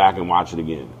to go back and watch it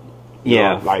again. You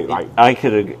yeah. know, like I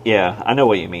could. Yeah, I know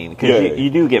what you mean. Because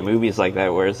you do get movies like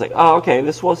that where it's like, oh, okay,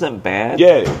 this wasn't bad.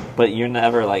 Yeah. But you're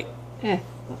never like, Yeah.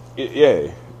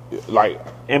 Like,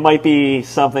 it might be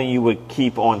something you would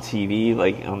keep on TV,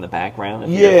 like on the background.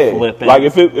 If yeah. You're flipping. Like,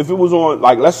 if it was on,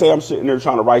 like, let's say I'm sitting there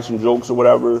trying to write some jokes or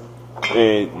whatever,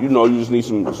 and, you know, you just need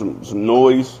some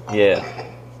noise. Yeah.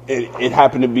 It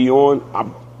happened to be on,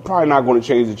 I'm probably not going to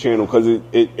change the channel because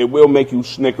it will make you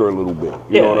snicker a little bit.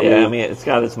 You know what I mean? I mean, it's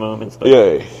got its moments, but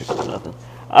yeah. it's nothing.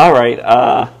 All right,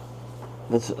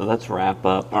 let's wrap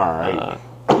up. All right.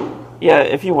 Yeah,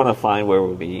 if you want to find where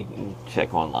we'll be,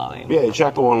 check online. Yeah,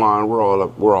 check online. We're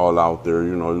all out there.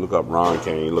 You know, look up Ron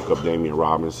Kane, look up Damian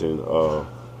Robinson, our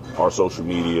social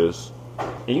medias.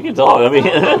 You can talk. I mean, we're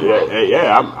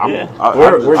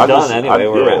done anyway.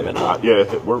 We're wrapping up.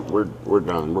 We're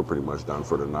done. We're pretty much done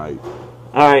for the night.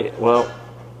 All right. Well,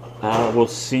 We'll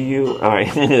see you. All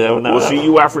right. No, We'll see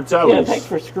you at Fratelli's. Yeah, thanks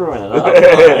for screwing it up.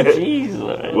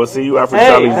 Jeez. We'll see you at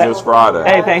Fratelli's this Friday.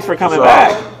 Hey, thanks for coming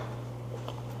back.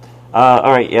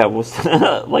 All right, yeah. We'll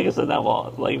like I said,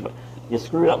 you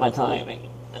screwed up my timing.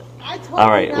 I told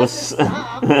you not to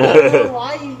stop. I don't know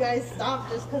why you guys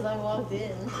stopped just because I walked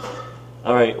in.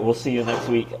 All right, we'll see you next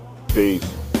week. Peace.